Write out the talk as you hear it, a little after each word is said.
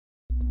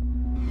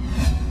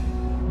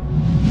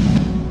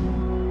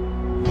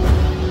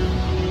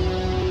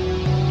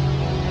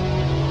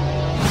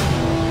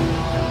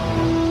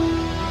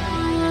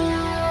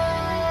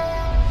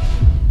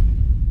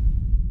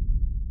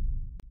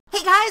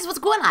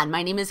going on?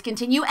 My name is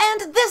Kintinue,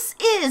 and this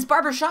is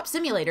Barbershop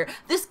Simulator.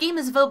 This game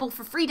is available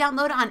for free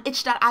download on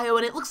itch.io,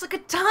 and it looks like a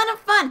ton of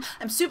fun.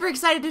 I'm super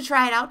excited to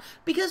try it out,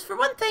 because for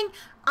one thing,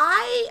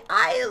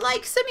 I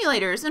like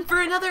simulators, and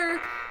for another,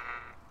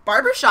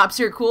 barbershops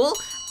are cool,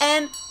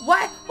 and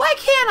why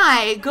can't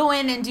I go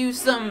in and do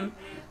some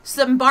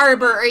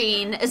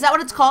barbering? Is that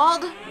what it's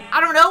called?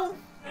 I don't know.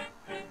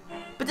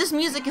 But this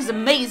music is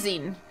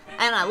amazing,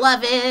 and I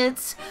love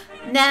it.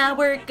 Now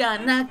we're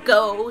gonna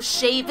go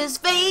shave his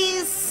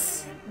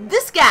face.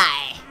 This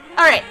guy.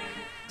 Alright,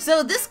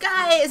 so this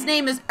guy, his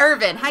name is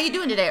Irvin. How you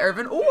doing today,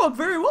 Irvin? Oh, I'm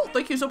very well.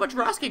 Thank you so much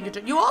for asking.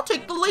 You all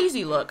take the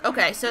lazy look.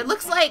 Okay, so it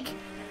looks like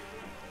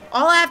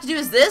all I have to do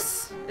is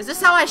this. Is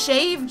this how I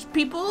shave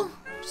people?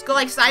 Just go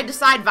like side to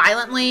side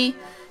violently. You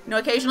know,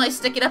 occasionally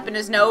stick it up in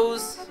his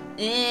nose.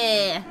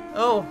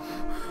 Oh.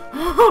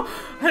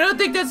 I don't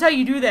think that's how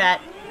you do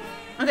that.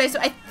 Okay, so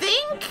I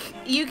think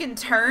you can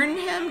turn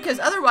him, because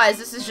otherwise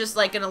this is just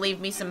like gonna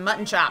leave me some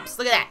mutton chops.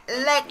 Look at that.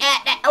 Look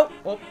at that.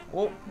 Oh.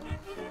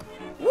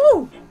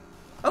 Woo.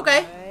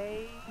 Okay.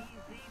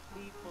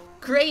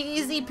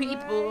 Crazy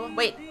people.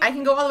 Wait, I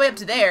can go all the way up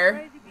to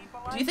there.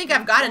 Do you think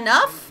I've got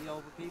enough?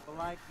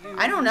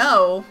 I don't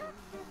know.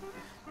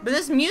 But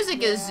this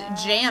music is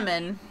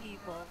jamming.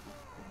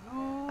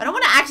 I don't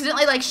want to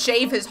accidentally like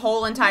shave his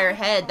whole entire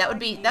head. That would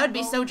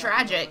be so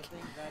tragic.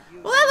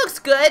 Well, that looks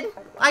good.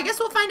 I guess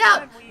we'll find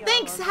out.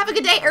 Thanks. Have a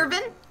good day,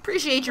 Irvin.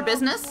 Appreciate your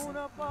business.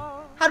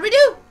 How'd we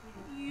do?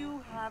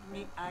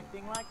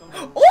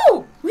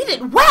 Oh, we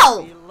did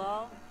well.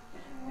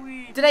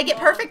 Did I get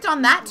perfect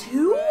on that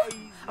too? Oh,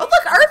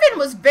 look, Irvin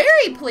was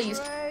very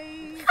pleased.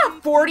 We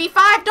got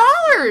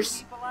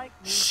 $45.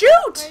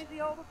 Shoot.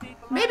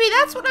 Maybe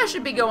that's what I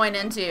should be going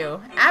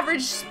into.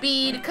 Average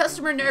speed,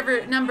 customer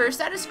number,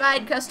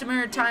 satisfied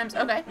customer times.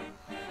 Okay.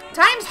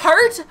 Times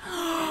hurt.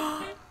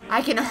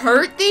 I can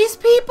hurt these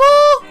people?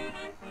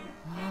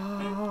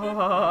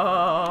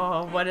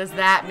 Oh, what does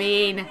that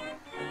mean?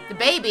 The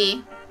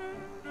baby?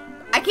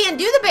 I can't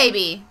do the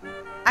baby.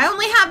 I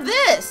only have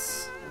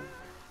this.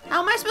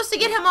 How am I supposed to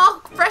get him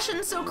all fresh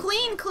and so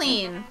clean?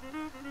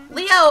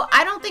 Leo,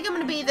 I don't think I'm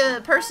going to be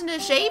the person to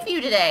shave you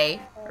today.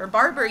 Or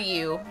barber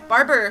you.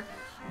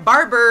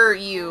 Barber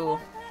you.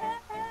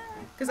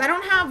 Because I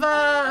don't have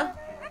the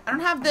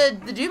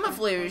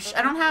Dumafluge.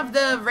 I don't have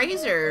the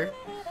razor.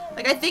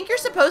 Like, I think you're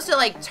supposed to,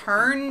 like,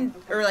 turn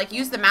or, like,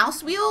 use the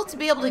mouse wheel to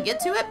be able to get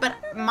to it, but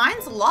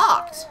mine's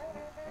locked.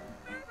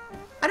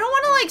 I don't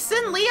want to, like,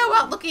 send Leo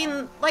out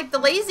looking like the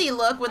lazy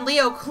look when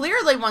Leo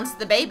clearly wants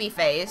the baby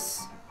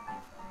face.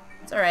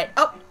 It's alright.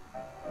 Oh.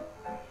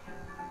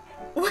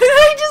 What did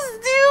I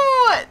just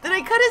do? Did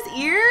I cut his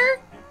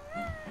ear?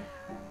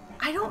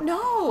 I don't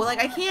know. Like,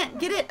 I can't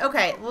get it.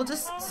 Okay, we'll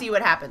just see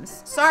what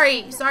happens.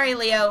 Sorry,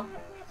 Leo.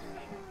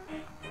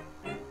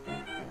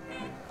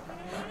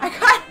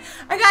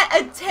 I got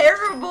a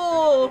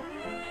terrible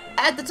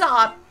at the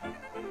top,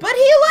 but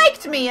he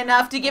liked me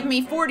enough to give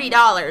me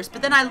 $40,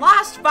 but then I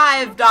lost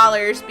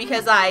 $5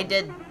 because I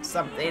did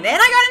something, and I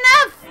got an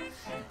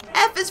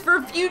F! F is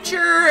for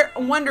future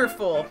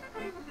wonderful.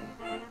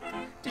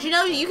 Did you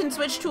know you can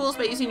switch tools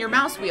by using your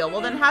mouse wheel?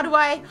 Well, then how do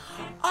I...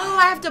 Oh,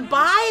 I have to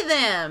buy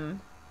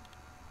them.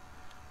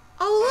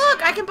 Oh,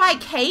 look, I can buy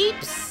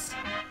capes.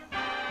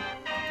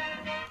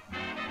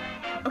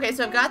 Okay,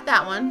 so I've got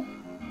that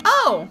one.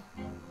 Oh,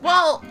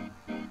 well...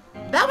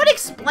 That would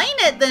explain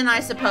it then,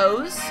 I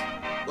suppose.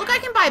 Look, I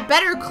can buy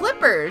better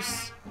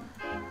clippers.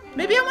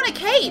 Maybe I want a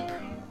cape.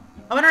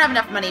 Oh, I don't have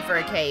enough money for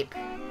a cape.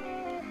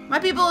 My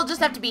people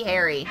just have to be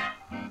hairy.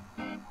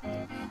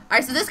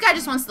 Alright, so this guy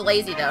just wants the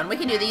lazy, though, and we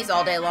can do these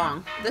all day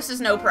long. This is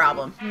no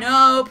problem.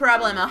 No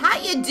problemo. How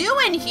you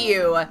doing,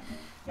 Hugh?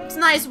 It's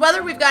nice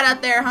weather we've got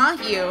out there, huh,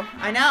 Hugh?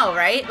 I know,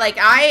 right? Like,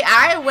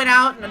 I went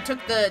out and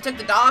took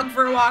the dog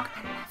for a walk.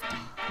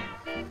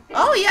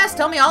 Oh, yes,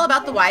 tell me all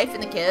about the wife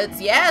and the kids.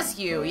 Yes,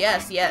 Hugh,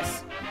 yes.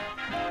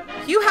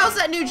 Hugh, how's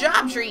that new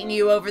job treating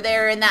you over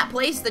there in that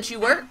place that you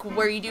work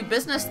where you do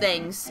business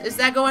things? Is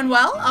that going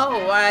well?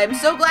 Oh, I'm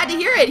so glad to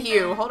hear it,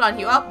 Hugh. Hold on,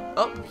 Hugh.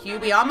 Oh, Hugh,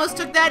 we almost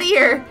took that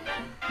ear.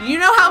 You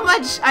know how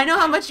much, I know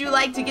how much you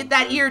like to get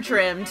that ear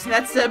trimmed.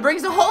 That's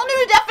brings a whole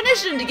new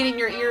definition to getting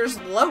your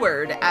ears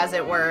lowered, as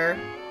it were.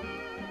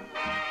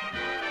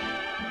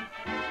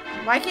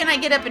 Why can't I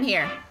get up in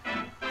here?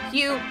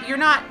 Hugh, you're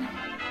not...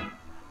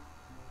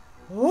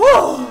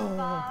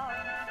 Whoa!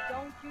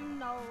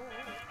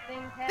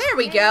 There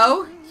we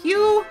go.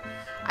 Hugh,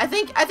 I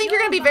think you're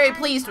gonna be very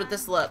pleased with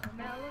this look.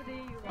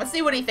 Let's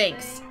see what he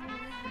thinks.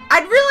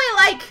 I'd really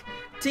like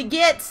to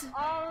get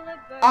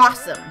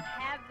awesome.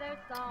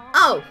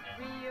 Oh,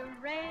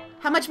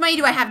 how much money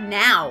do I have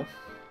now?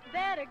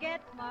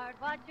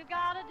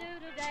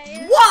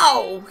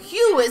 Whoa!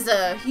 Hugh's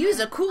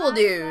a cool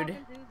dude.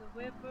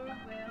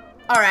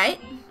 All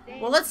right.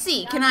 Well, let's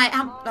see. Can I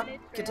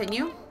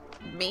continue?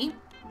 Me?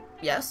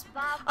 Yes.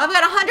 I've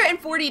got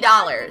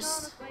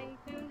 $140.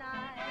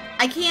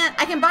 I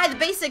can buy the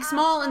basic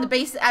small and the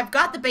basic, I've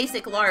got the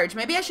basic large.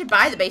 Maybe I should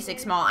buy the basic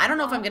small. I don't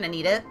know if I'm gonna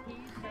need it.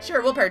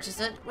 Sure, we'll purchase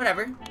it.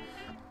 Whatever.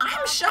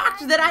 I'm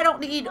shocked that I don't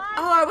need...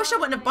 Oh, I wish I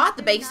wouldn't have bought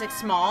the basic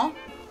small.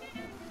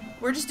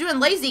 We're just doing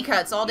lazy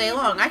cuts all day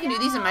long. I can do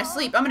these in my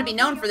sleep. I'm going to be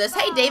known for this.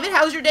 Hey, David,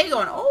 how's your day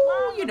going?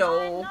 Oh, you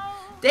know.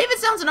 David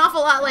sounds an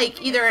awful lot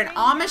like either an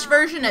Amish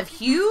version of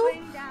Hugh,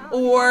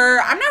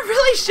 or I'm not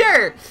really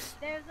sure.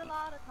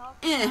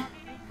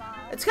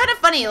 It's kind of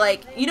funny,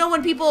 like, you know,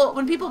 when people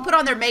put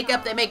on their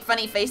makeup, they make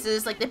funny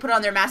faces, like they put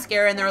on their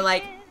mascara and they're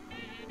like,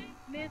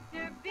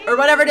 or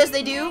whatever it is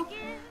they do.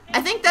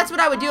 I think that's what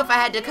I would do if I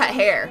had to cut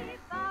hair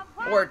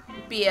or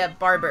be a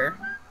barber.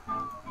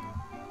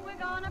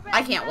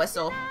 I can't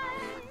whistle.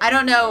 I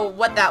don't know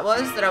what that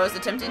was that I was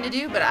attempting to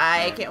do, but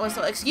I can't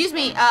whistle. Excuse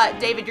me,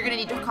 David, you're gonna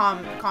need to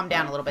calm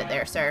down a little bit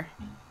there, sir.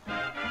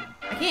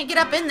 I can't get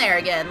up in there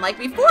again. Like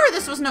before,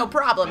 this was no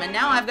problem, and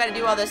now I've got to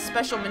do all this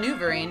special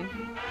maneuvering.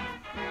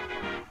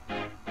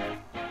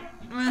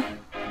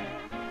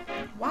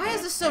 Why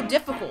is this so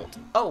difficult?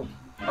 Oh.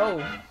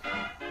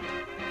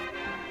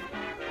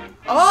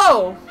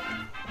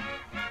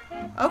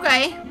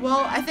 Okay,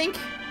 well, I think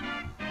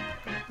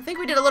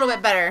we did a little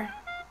bit better.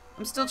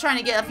 I'm still trying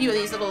to get a few of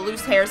these little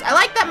loose hairs. I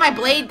like that my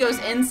blade goes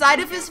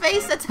inside of his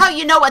face. That's how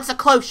you know it's a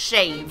close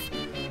shave.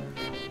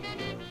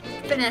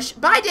 Finish.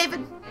 Bye,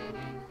 David.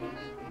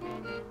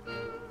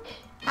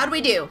 How do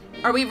we do?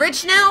 Are we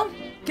rich now?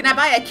 Can I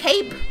buy a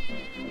cape?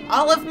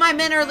 All of my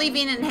men are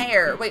leaving in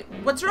hair. Wait,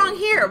 what's wrong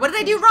here? What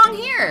did I do wrong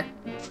here?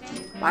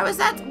 Why was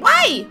that?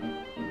 Why? Why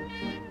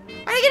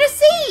did I get a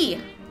C?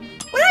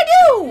 What did I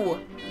do?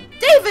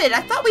 David,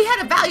 I thought we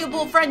had a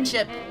valuable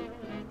friendship.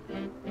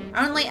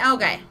 Only,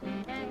 okay.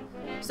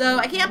 So,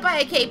 I can't buy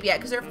a cape yet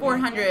because they're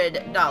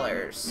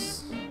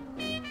 $400.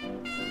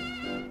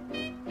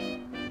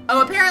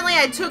 Oh, apparently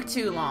I took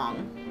too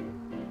long.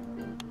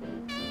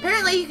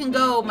 Apparently you can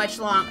go much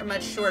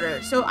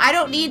shorter. So, I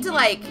don't need to,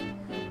 like,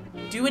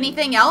 do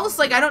anything else?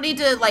 Like, I don't need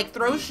to, like,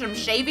 throw some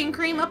shaving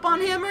cream up on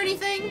him or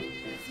anything?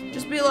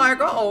 Just be like,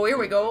 oh, here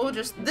we go.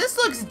 Just, this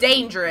looks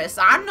dangerous.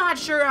 I'm not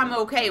sure I'm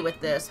okay with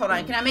this. Hold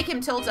on, can I make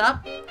him tilt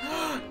up?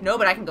 No,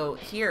 but I can go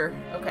here.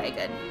 Okay,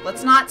 good.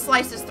 Let's not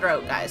slice his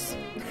throat, guys.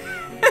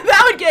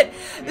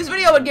 This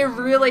video would get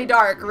really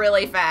dark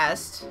really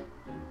fast.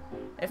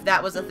 If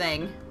that was a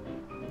thing.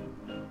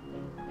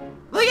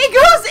 Look, it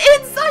goes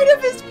inside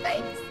of his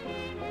face.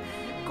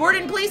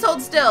 Gordon, please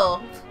hold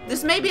still.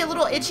 This may be a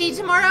little itchy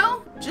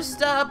tomorrow.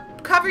 Just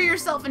cover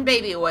yourself in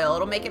baby oil.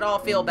 It'll make it all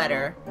feel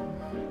better.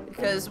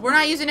 Because we're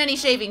not using any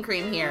shaving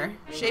cream here.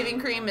 Shaving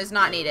cream is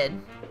not needed.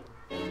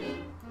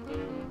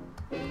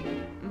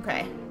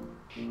 Okay.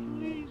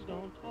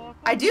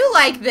 I do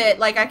like that,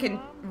 like, I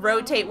can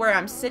rotate where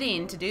I'm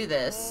sitting to do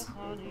this.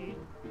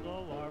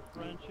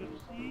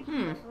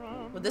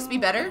 Would this be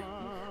better?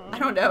 I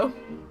don't know.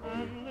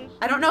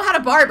 I don't know how to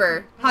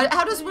barber.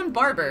 How does one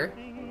barber?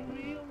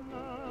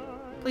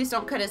 Please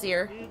don't cut his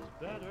ear.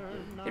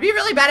 It'd be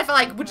really bad if I,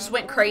 like, just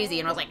went crazy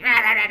and was like, rah,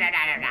 rah, rah, rah,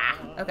 rah,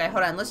 rah. Okay,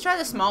 hold on. Let's try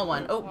the small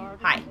one. Oh,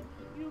 hi.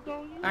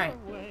 Alright.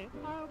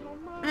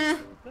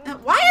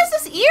 Why is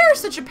this ear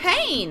such a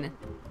pain?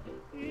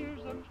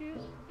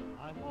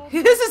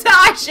 This is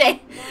how I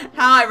shave.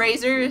 How I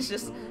razor is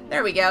just...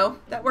 There we go.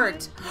 That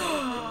worked.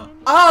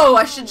 Oh,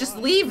 I should just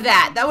leave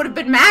that. That would have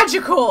been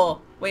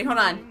magical. Wait, hold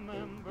on.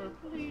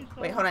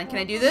 Wait, hold on. Can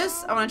I do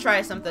this? I want to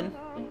try something.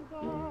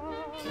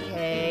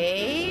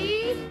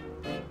 Okay.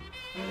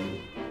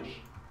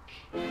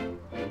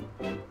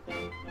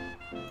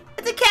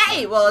 It's a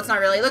K! Well, it's not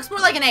really. It looks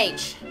more like an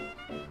H.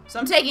 So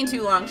I'm taking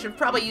too long. Should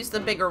probably use the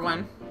bigger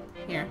one.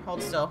 Here,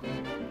 hold still.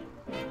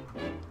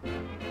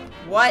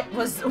 What?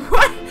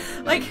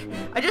 Like,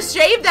 I just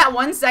shaved that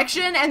one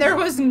section and there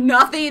was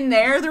nothing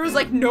there. There was,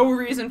 like, no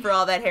reason for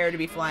all that hair to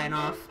be flying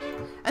off.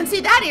 And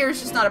see, that ear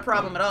is just not a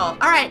problem at all.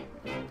 Alright.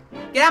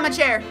 Get out of my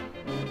chair.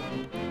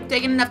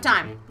 Taking enough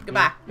time.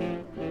 Goodbye.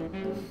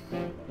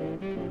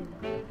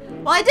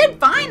 Well, I did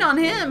fine on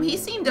him. He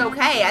seemed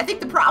okay. I think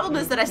the problem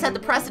is that I set the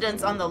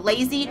precedence on the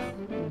lazy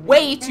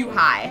way too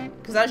high.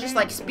 Because I was just,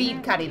 like,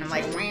 speed cutting. I'm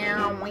like,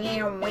 wow, wow,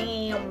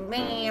 wow,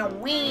 wow,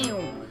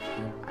 wow.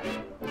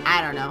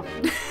 I don't know.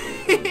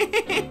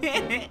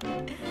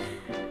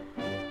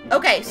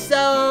 Okay,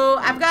 so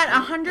I've got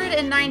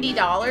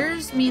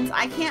 $190. Means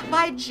I can't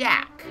buy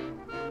jack.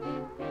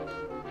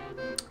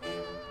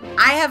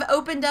 I have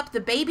opened up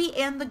the baby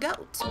and the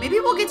goat. Maybe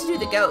we'll get to do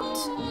the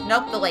goat.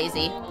 Nope, the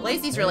lazy.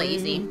 Lazy's really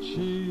easy.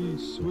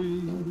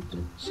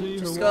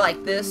 Just go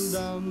like this.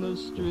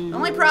 The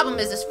only problem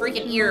is this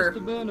freaking ear.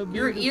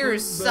 Your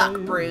ears suck,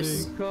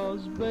 Bruce.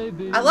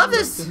 I love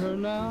this. I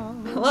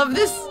love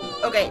this.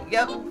 Okay,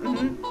 yep.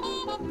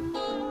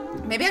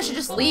 Maybe I should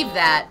just leave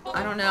that.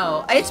 I don't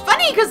know. It's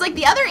funny because, like,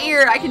 the other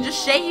ear I can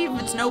just shave.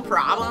 It's no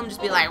problem.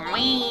 Just be like,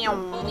 meow,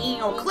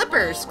 meow.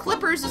 Clippers.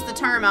 Clippers is the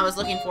term I was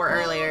looking for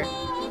earlier.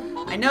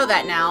 I know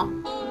that now.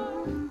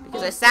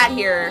 Because I sat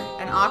here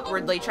and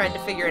awkwardly tried to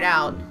figure it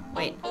out.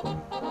 Wait.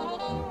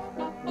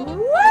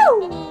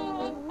 Woo!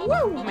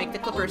 Woo! Make the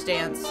clippers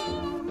dance.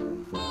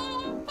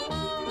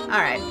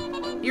 Alright.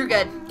 You're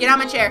good. Get on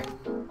my chair.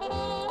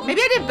 Maybe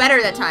I did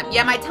better that time.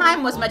 Yeah, my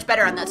time was much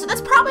better on that. So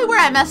that's probably where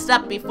I messed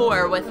up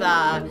before with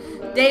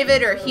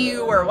David or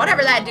Hugh or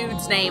whatever that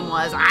dude's name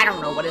was. I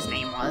don't know what his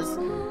name was.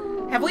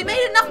 Have we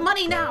made enough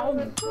money now?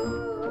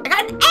 I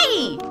got an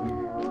A!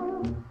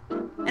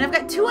 And I've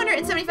got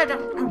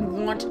 $275. I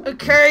want a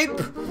cape.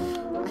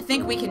 I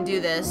think we can do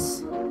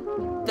this.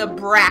 The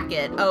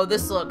bracket. Oh,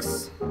 this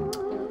looks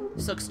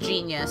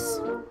genius.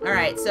 All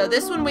right, so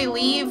this one we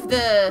leave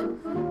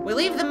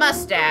the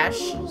mustache.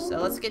 So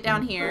let's get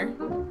down here.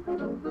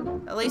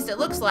 At least it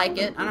looks like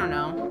it. I don't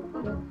know.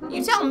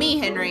 You tell me,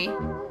 Henry.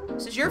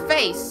 This is your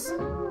face.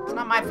 It's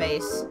not my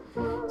face.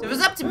 So if it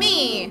was up to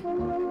me,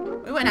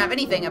 we wouldn't have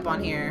anything up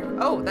on here.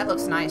 Oh, that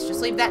looks nice.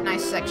 Just leave that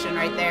nice section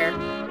right there.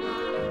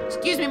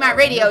 Excuse me, my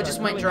radio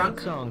just went drunk.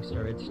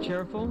 Songster. It's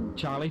cheerful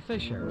Charlie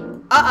Fisher.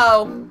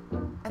 Uh-oh.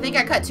 I think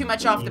I cut too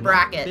much off the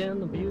bracket.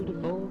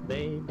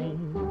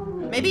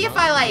 Maybe if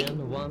I, like,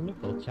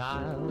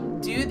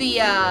 do the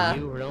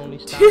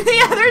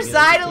other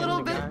side a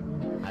little bit.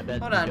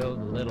 Hold on.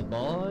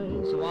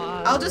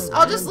 I'll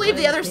just leave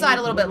the other side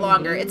a little bit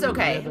longer. It's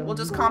okay. We'll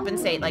just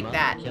compensate like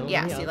that.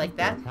 Yeah, see, like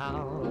that.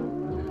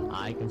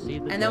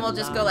 And then we'll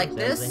just go like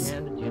this.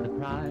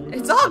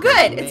 It's all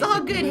good. It's all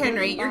good,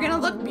 Henry. You're gonna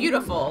look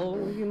beautiful.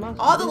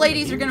 All the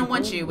ladies are gonna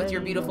want you with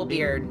your beautiful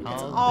beard.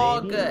 It's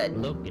all good.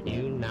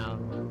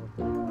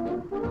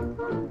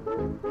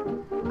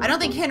 I don't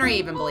think Henry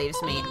even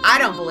believes me. I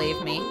don't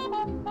believe me.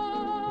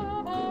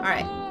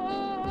 Alright.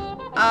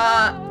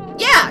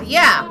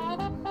 Yeah.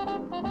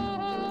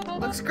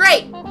 Looks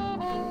great.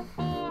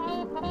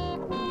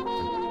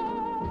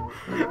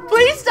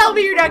 Please tell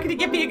me you're not going to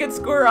give me a good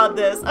score on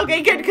this.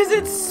 Okay, good, because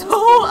it's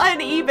so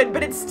uneven,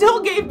 but it still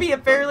gave me a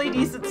fairly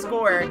decent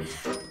score.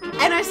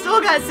 And I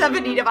still got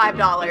 $75.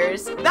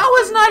 That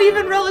was not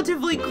even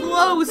relatively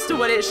close to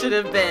what it should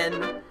have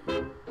been.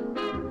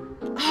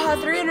 Ah,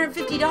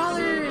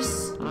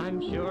 $350.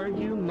 I'm sure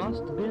you must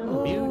have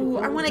been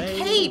beautiful. I want a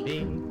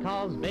cape.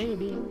 Cause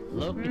baby,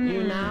 look at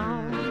you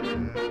now.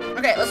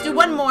 Okay, let's do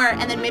one more,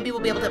 and then maybe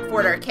we'll be able to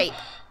afford our cape.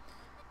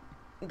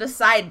 The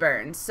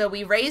sideburns. So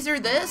we razor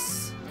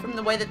this from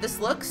the way that this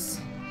looks.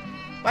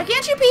 Why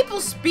can't you people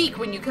speak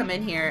when you come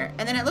in here?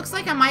 And then it looks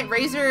like I might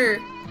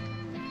razor.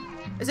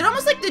 Is it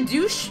almost like the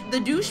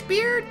douche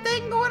beard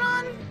thing going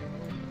on?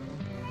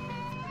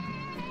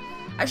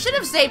 I should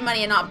have saved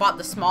money and not bought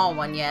the small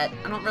one yet.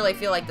 I don't really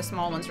feel like the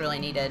small one's really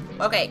needed.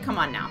 Okay, come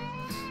on now.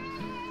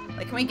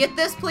 Like, can we get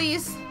this,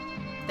 please?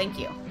 Thank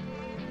you.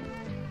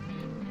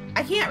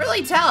 I can't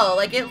really tell.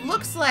 Like, it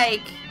looks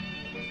like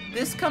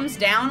this comes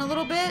down a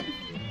little bit.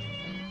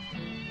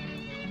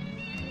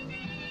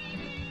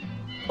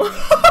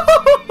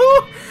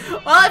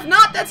 Well, if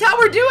not, that's how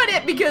we're doing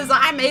it because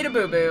I made a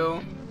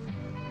boo-boo.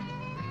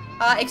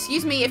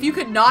 Excuse me, if you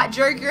could not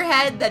jerk your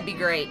head, that'd be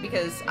great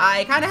because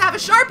I kind of have a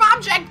sharp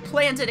object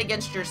planted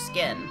against your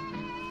skin.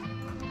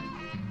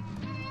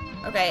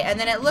 Okay, and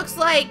then it looks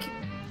like...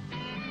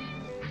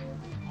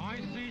 I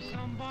see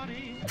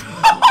somebody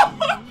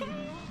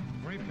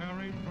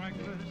preparing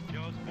breakfast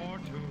just for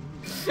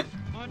two.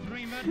 A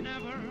dream that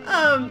never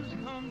come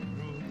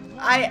true.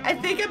 I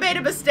think I made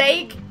a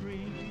mistake.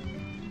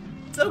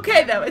 It's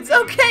okay though. It's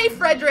okay,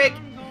 Frederick.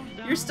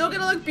 You're still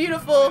gonna look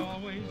beautiful.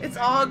 It's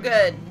all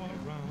good.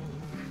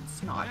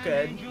 It's not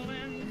good.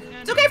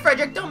 It's okay,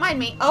 Frederick. Don't mind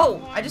me.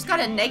 Oh, I just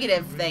got a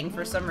negative thing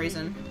for some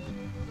reason.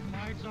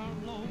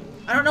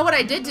 I don't know what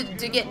I did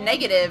to get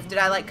negative. Did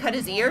I like cut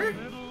his ear?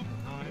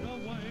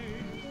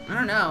 I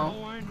don't know.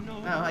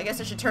 Oh, I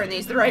guess I should turn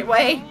these the right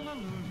way.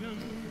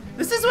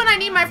 This is when I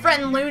need my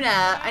friend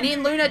Luna. I need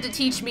Luna to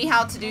teach me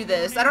how to do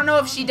this. I don't know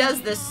if she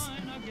does this,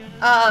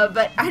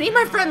 but I need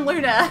my friend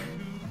Luna.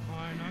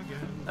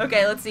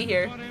 Okay, let's see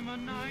here.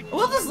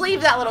 We'll just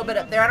leave that little bit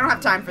up there. I don't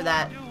have time for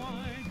that.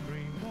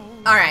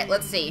 Alright,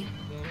 let's see.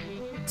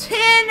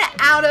 10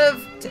 out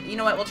of... You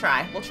know what? We'll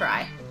try. We'll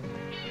try.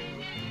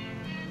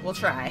 We'll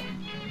try.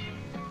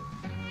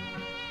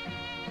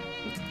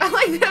 I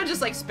like that I'm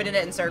just like spinning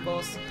it in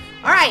circles.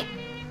 Alright.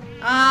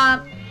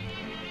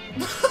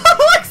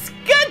 Looks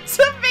good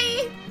to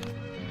me.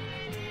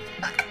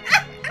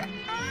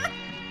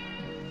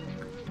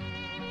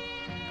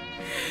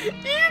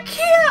 You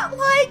can't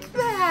like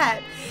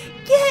that.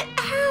 Get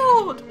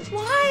out.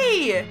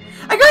 Why?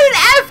 I got an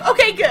F.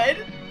 Okay,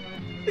 good.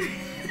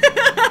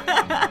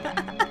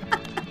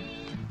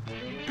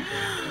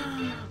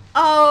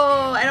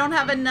 Oh, I don't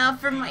have enough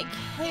for my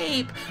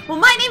cape. Well,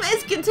 my name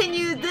is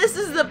Kintinue. This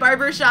is the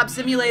Barbershop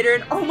Simulator,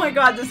 and oh my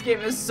god, this game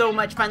is so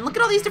much fun. Look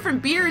at all these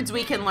different beards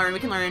we can learn. We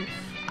can learn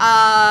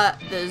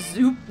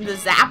the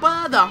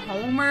Zappa, the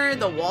Homer,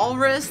 the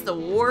Walrus, the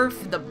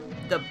Wharf, the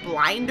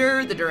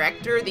Blinder, the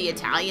Director, the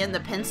Italian, the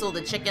Pencil,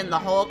 the Chicken, the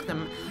Hulk,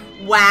 the...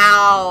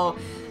 Wow.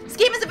 This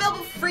game is available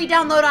for free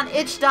download on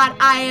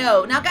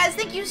itch.io. Now, guys,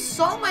 thank you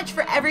so much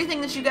for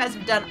everything that you guys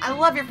have done. I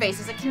love your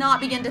faces. I cannot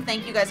begin to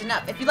thank you guys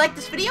enough. If you like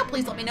this video,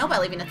 please let me know by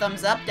leaving a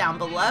thumbs up down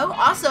below.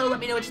 Also, let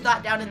me know what you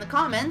thought down in the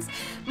comments.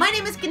 My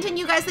name is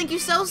Kintinue, guys. Thank you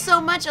so,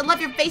 so much. I love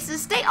your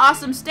faces. Stay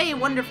awesome, stay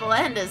wonderful,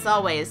 and as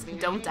always,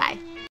 don't die.